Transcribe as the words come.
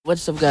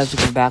What's up, guys?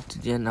 Welcome back to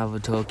the Another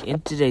Talk.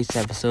 In today's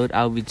episode,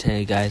 I'll be telling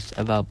you guys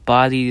about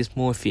body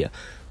dysmorphia,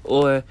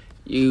 or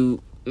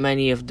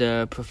many of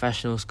the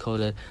professionals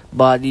call it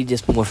body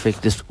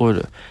dysmorphic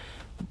disorder,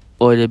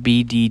 or the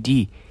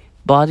BDD.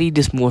 Body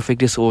dysmorphic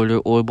disorder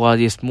or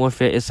body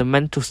dysmorphia is a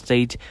mental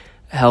state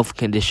health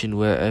condition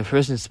where a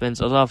person spends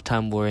a lot of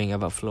time worrying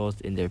about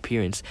flaws in their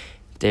appearance.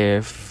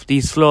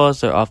 These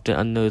flaws are often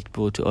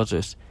unnoticeable to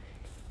others.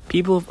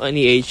 People of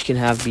any age can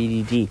have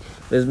BDD,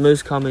 but is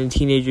most common in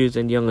teenagers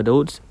and young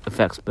adults,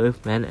 affects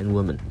both men and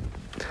women.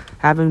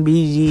 Having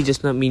BDD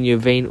does not mean you're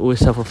vain or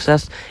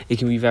self-obsessed. It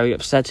can be very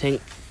upsetting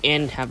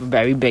and have a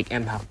very big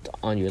impact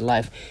on your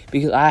life,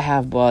 because I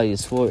have body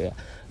dysmorphia.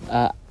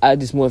 Body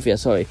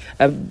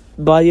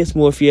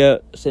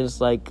dysmorphia since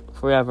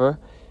forever,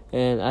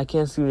 and I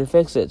can't seem to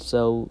fix it,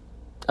 so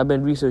I've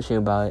been researching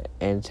about it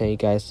and telling you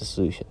guys the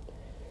solution.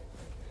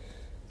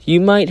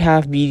 You might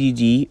have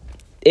BDD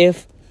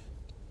if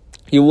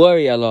you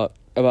worry a lot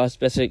about a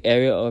specific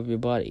area of your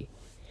body.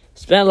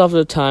 Spend a lot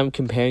of time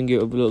comparing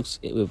your looks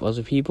with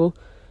other people.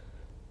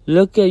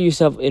 Look at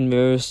yourself in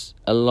mirrors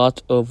a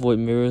lot or avoid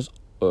mirrors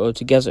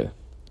altogether.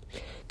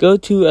 Go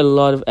to a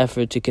lot of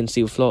effort to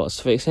conceal flaws.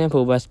 For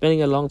example, by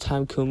spending a long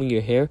time combing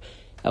your hair,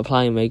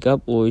 applying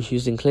makeup, or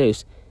choosing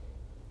clothes.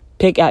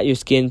 Pick at your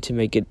skin to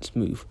make it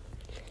smooth.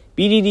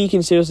 BDD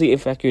can seriously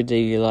affect your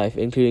daily life,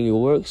 including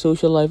your work,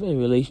 social life, and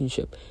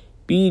relationship.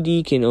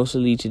 BDD can also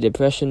lead to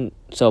depression,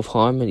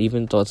 self-harm, and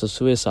even thoughts of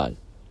suicide.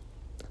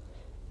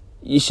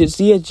 You should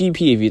see a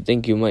GP if you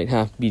think you might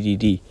have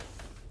BDD.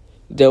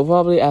 They'll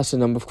probably ask a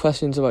number of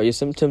questions about your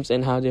symptoms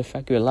and how they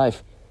affect your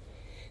life.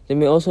 They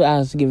may also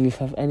ask if you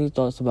have any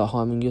thoughts about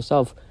harming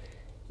yourself.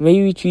 You may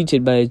be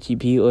treated by a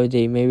GP, or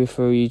they may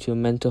refer you to a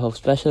mental health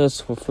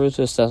specialist for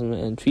further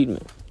assessment and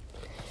treatment.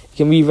 It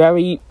can be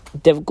very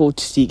difficult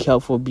to seek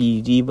help for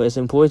BDD, but it's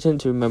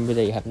important to remember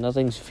that you have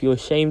nothing to feel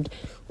ashamed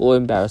or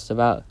embarrassed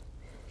about.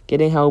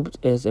 Getting help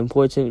is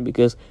important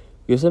because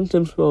your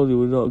symptoms probably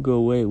will not go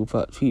away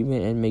without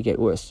treatment and may get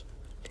worse.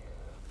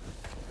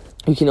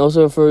 You can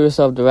also refer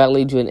yourself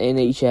directly to an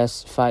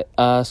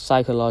NHS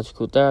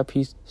psychological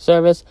therapy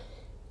service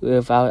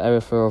without a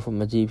referral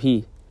from a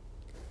GP.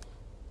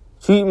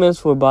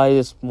 Treatments for body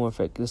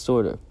dysmorphic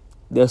disorder.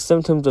 The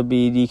symptoms of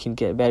BDD can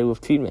get better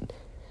with treatment.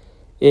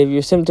 If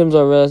your symptoms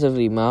are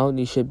relatively mild,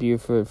 you should be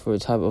referred for a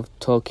type of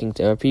talking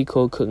therapy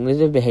called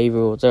cognitive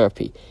behavioral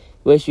therapy,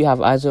 which you have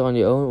either on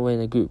your own or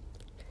in a group.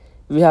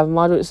 If you have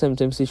moderate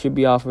symptoms, you should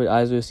be offered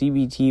either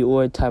CBT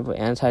or a type of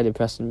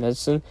antidepressant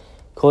medicine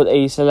called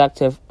a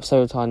selective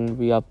serotonin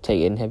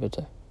reuptake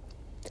inhibitor.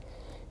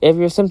 If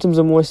your symptoms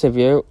are more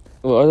severe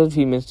or other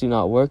treatments do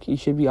not work, you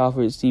should be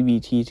offered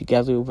CBT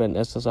together with an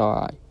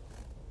SSRI.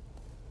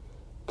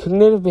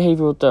 Cognitive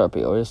behavioral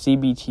therapy, or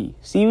CBT.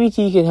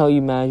 CBT can help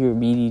you manage your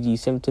BDD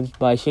symptoms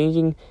by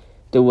changing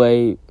the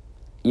way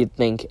you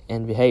think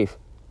and behave.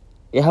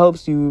 It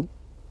helps you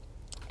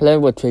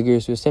learn what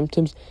triggers your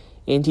symptoms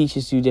and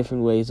teaches you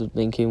different ways of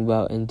thinking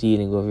about and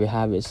dealing with your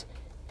habits.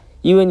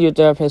 You and your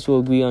therapist will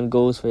agree on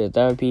goals for your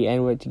therapy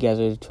and work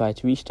together to try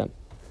to reach them.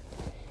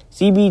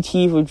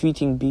 CBT for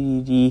treating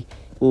BDD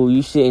will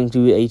usually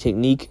include a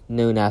technique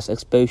known as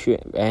exposure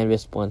and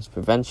response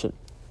prevention.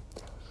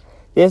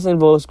 This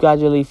involves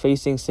gradually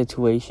facing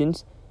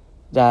situations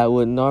that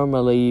would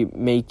normally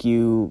make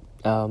you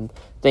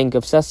think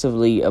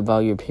obsessively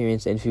about your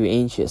appearance and feel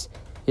anxious.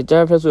 Your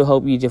therapist will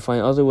help you to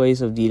find other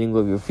ways of dealing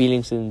with your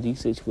feelings in these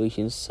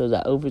situations so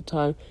that over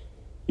time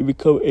you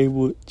become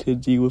able to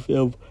deal with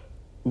them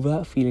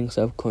without feeling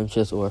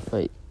self-conscious or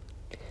afraid.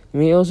 You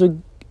may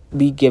also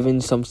be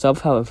given some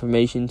self-help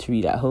information to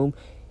read at home,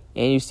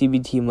 and your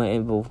CBT might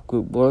involve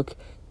group work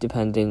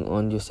depending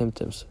on your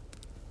symptoms.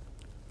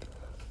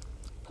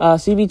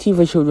 CBT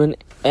for children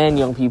and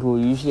young people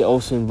usually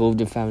also involve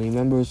their family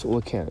members or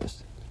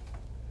carers.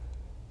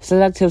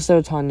 Selective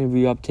serotonin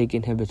reuptake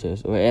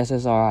inhibitors, or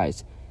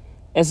SSRIs.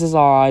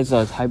 SSRIs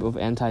are a type of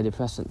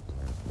antidepressant.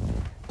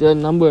 There are a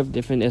number of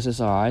different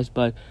SSRIs,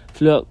 but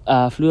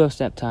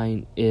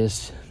fluoxetine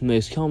is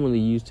most commonly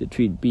used to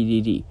treat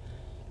BDD. It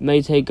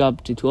may take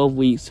up to 12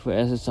 weeks for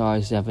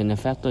SSRIs to have an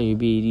effect on your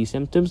BDD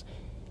symptoms.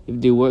 If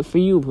they work for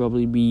you, you'll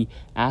probably be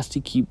asked to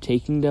keep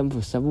taking them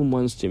for several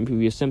months to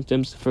improve your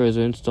symptoms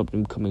further and stop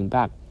them coming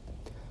back.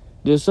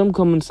 There are some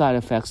common side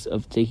effects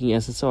of taking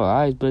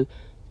SSRIs, but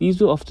these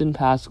will often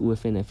pass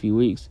within a few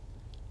weeks.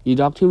 Your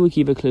doctor will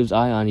keep a close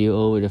eye on you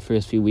over the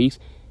first few weeks.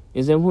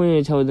 It's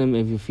important to tell them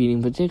if you're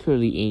feeling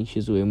particularly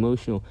anxious or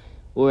emotional,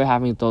 or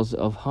having thoughts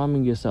of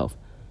harming yourself.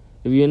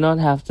 If you do not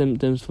have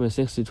symptoms for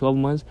 6 to 12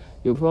 months,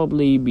 you'll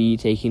probably be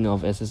taking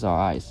off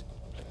SSRIs.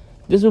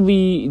 This will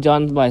be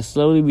done by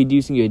slowly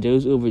reducing your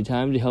dose over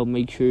time to help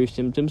make sure your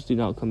symptoms do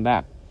not come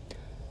back,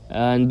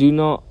 and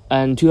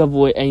to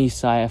avoid any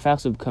side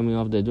effects of coming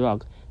off the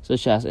drug,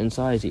 such as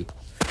anxiety.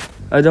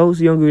 Adults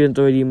younger than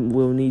 30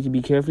 will need to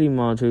be carefully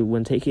monitored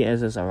when taking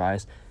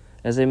SSRIs,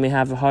 as they may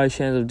have a higher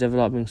chance of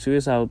developing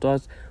suicidal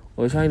thoughts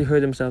or trying to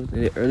hurt themselves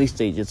in the early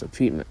stages of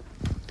treatment.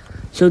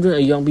 Children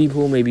and young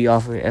people may be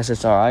offered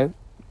SSRI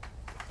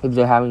if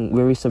they're having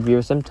very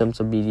severe symptoms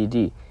of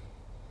BDD.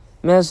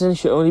 Medicine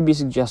should only be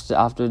suggested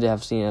after they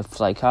have seen a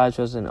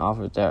psychiatrist and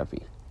offered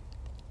therapy.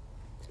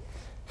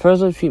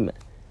 Further treatment.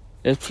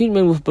 If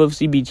treatment with both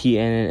CBT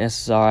and an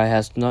SSRI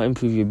has not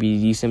improved your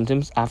BDD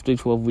symptoms after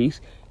 12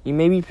 weeks, you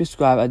may be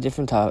prescribed a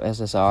different type of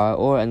SSRI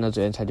or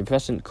another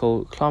antidepressant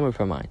called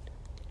clomipramide.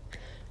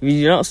 If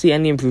you do not see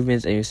any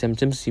improvements in your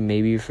symptoms, you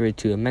may be referred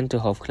to a mental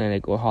health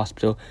clinic or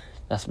hospital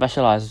that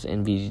specializes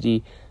in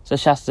BDD,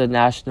 such as the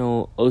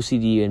National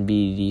OCD and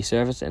BDD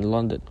Service in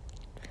London.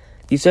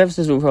 These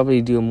services will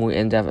probably do a more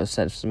in-depth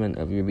assessment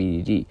of your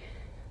BDD.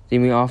 They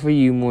may offer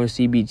you more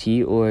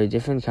CBT or a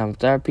different kind of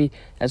therapy,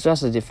 as well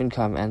as a different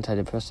kind of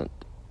antidepressant.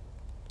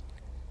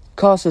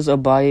 Causes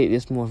of body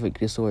dysmorphic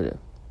disorder.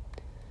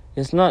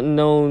 It's not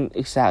known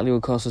exactly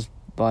what causes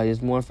body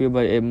dysmorphia,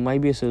 but it might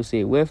be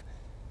associated with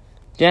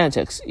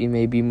genetics. You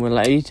may be more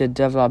likely to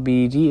develop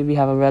BDD if you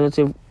have a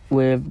relative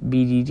with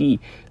BDD,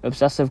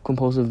 obsessive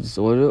compulsive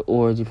disorder,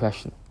 or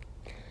depression.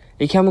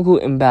 A chemical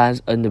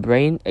imbalance in the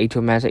brain, a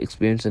traumatic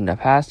experience in the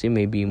past, you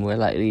may be more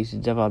likely to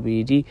develop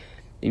BDD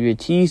if you were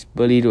teased,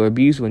 bullied, or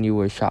abused when you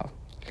were a child.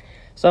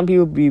 Some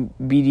people with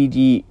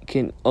BDD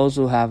can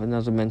also have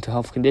another mental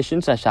health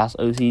condition, such as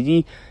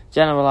OCD,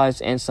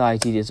 generalized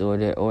anxiety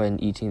disorder, or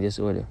an eating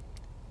disorder.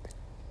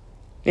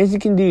 Things you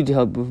can do to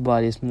help with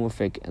body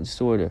dysmorphic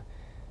disorder.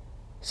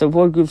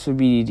 Support groups for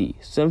BDD.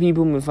 Some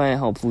people may find it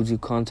helpful to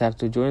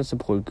contact or join a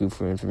support group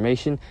for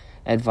information,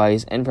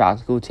 advice, and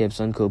practical tips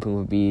on coping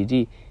with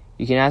BDD.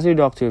 You can ask your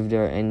doctor if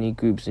there are any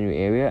groups in your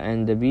area,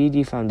 and the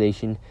BDD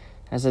Foundation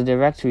has a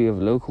directory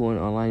of local and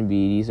online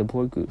BDD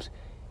support groups.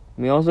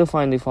 You may also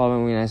find the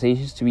following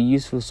organizations to be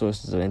useful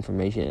sources of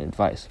information and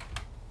advice.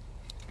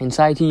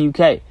 Anxiety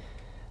UK,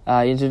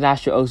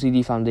 International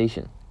OCD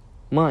Foundation.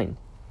 Mind,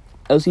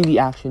 OCD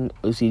Action,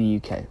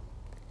 OCD UK.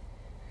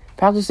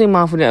 Practicing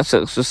mindfulness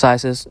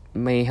exercises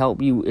may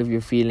help you if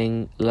you're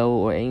feeling low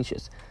or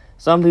anxious.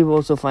 Some people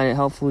also find it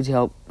helpful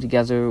to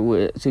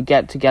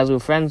get together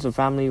with friends or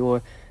family,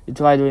 or to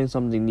try doing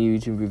something new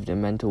to improve their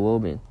mental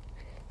well-being.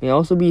 It may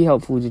also be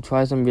helpful to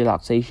try some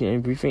relaxation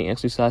and breathing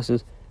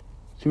exercises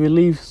to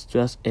relieve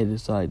stress and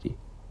anxiety.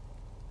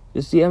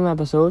 This is the end of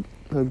the episode.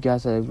 Hope you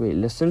guys had a great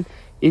listen.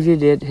 If you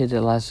did, hit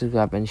the like,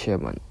 subscribe, and share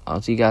button.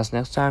 I'll see you guys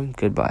next time.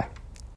 Goodbye.